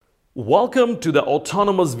Welcome to the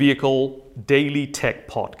Autonomous Vehicle Daily Tech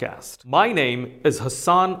Podcast. My name is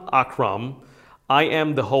Hassan Akram. I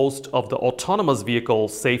am the host of the Autonomous Vehicle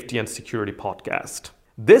Safety and Security Podcast.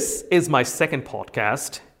 This is my second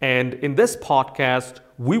podcast, and in this podcast,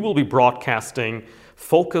 we will be broadcasting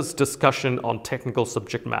focused discussion on technical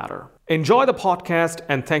subject matter. Enjoy the podcast,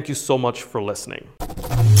 and thank you so much for listening.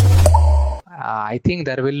 I think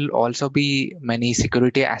there will also be many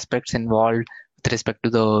security aspects involved with respect to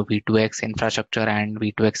the V2X infrastructure and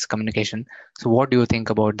V2X communication. So what do you think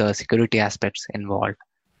about the security aspects involved?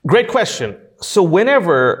 Great question. So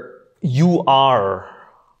whenever you are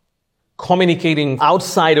communicating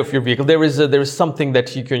outside of your vehicle, there is something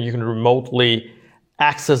that you can remotely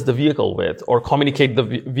access the vehicle with or communicate the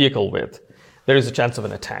vehicle with. There is a chance of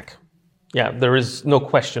an attack. Yeah, there is no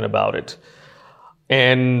question about it.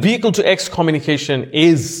 And vehicle-to-X communication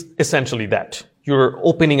is essentially that. You're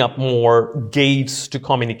opening up more gates to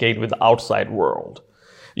communicate with the outside world,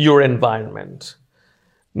 your environment.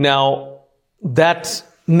 Now, that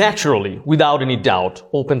naturally, without any doubt,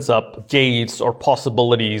 opens up gates or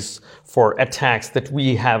possibilities for attacks that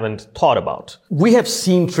we haven't thought about. We have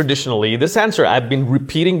seen traditionally, this answer I've been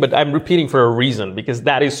repeating, but I'm repeating for a reason, because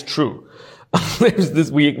that is true.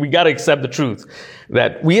 We got to accept the truth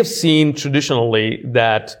that we have seen traditionally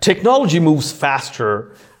that technology moves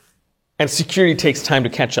faster and security takes time to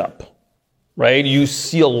catch up, right? You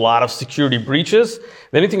see a lot of security breaches.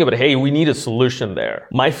 Then you think about, hey, we need a solution there.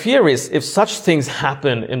 My fear is if such things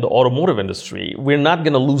happen in the automotive industry, we're not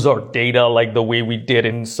going to lose our data like the way we did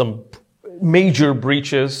in some major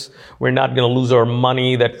breaches. We're not going to lose our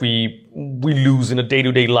money that we lose in a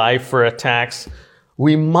day-to-day life for attacks.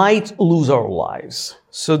 We might lose our lives.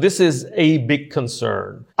 So this is a big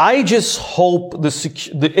concern. I just hope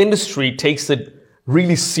the industry takes it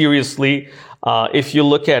really seriously. If you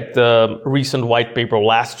look at the recent white paper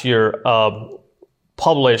last year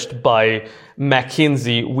published by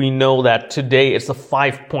McKinsey, we know that today it's a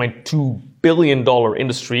 $5.2 billion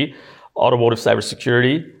industry, automotive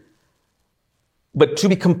cybersecurity. But to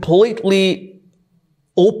be completely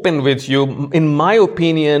open with you, in my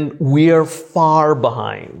opinion, we are far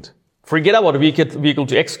behind. Forget about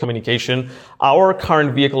vehicle-to-X communication. Our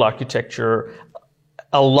current vehicle architecture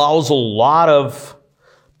allows a lot of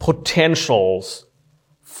potentials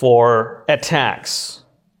for attacks.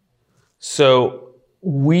 So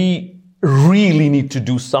we really need to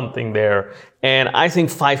do something there. And I think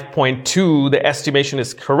 5.2, the estimation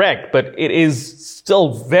is correct, but it is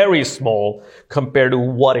still very small compared to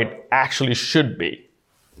what it actually should be.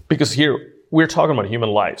 Because here we're talking about human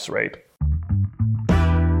lives, right?